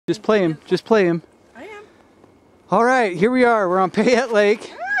Just play him. Just play him. I am. All right, here we are. We're on Payette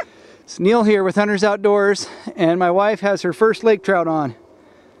Lake. It's Neil here with Hunters Outdoors, and my wife has her first lake trout on.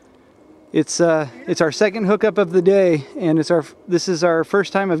 It's our second hookup of the day, and this is our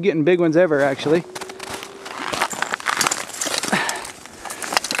first time of getting big ones ever, actually.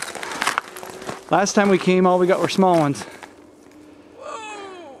 Last time we came, all we got were small ones.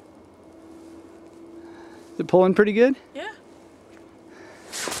 Whoa! Is it pulling pretty good? Yeah.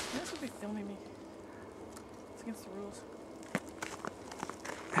 This would be filming me. It's against the rules.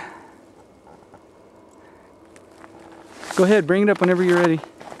 Go ahead, bring it up whenever you're ready.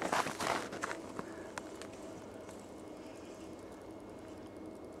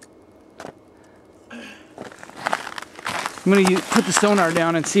 I'm going to put the sonar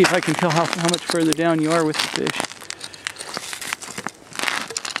down and see if I can tell how much further down you are with the fish.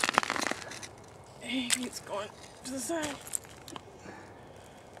 It's going to the side.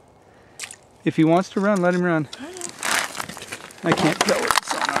 If he wants to run, let him run. I know. I can't tell with the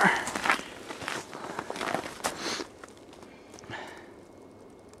sonar.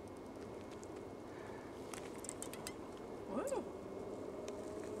 Whoa.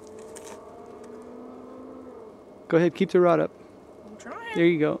 Go ahead, keep the rod up. I'm trying. There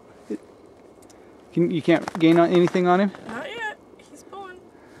you go. You can't gain on anything on him? Not yet. He's pulling.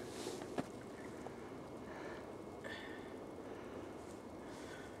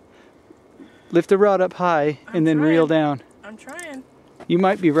 Lift the rod up high and then reel down. I'm trying. You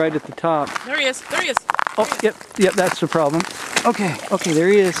might be right at the top. There he is. There he is. Oh, yep, that's the problem. Okay, there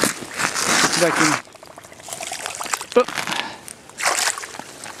he is. If I can.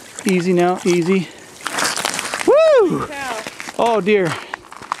 Oh. Easy now, easy. Woo! Cow. Oh dear.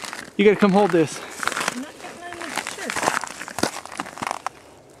 You gotta come hold this. I'm not getting in the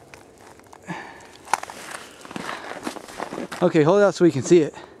picture. Okay, hold it out so we can see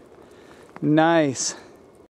it. Nice.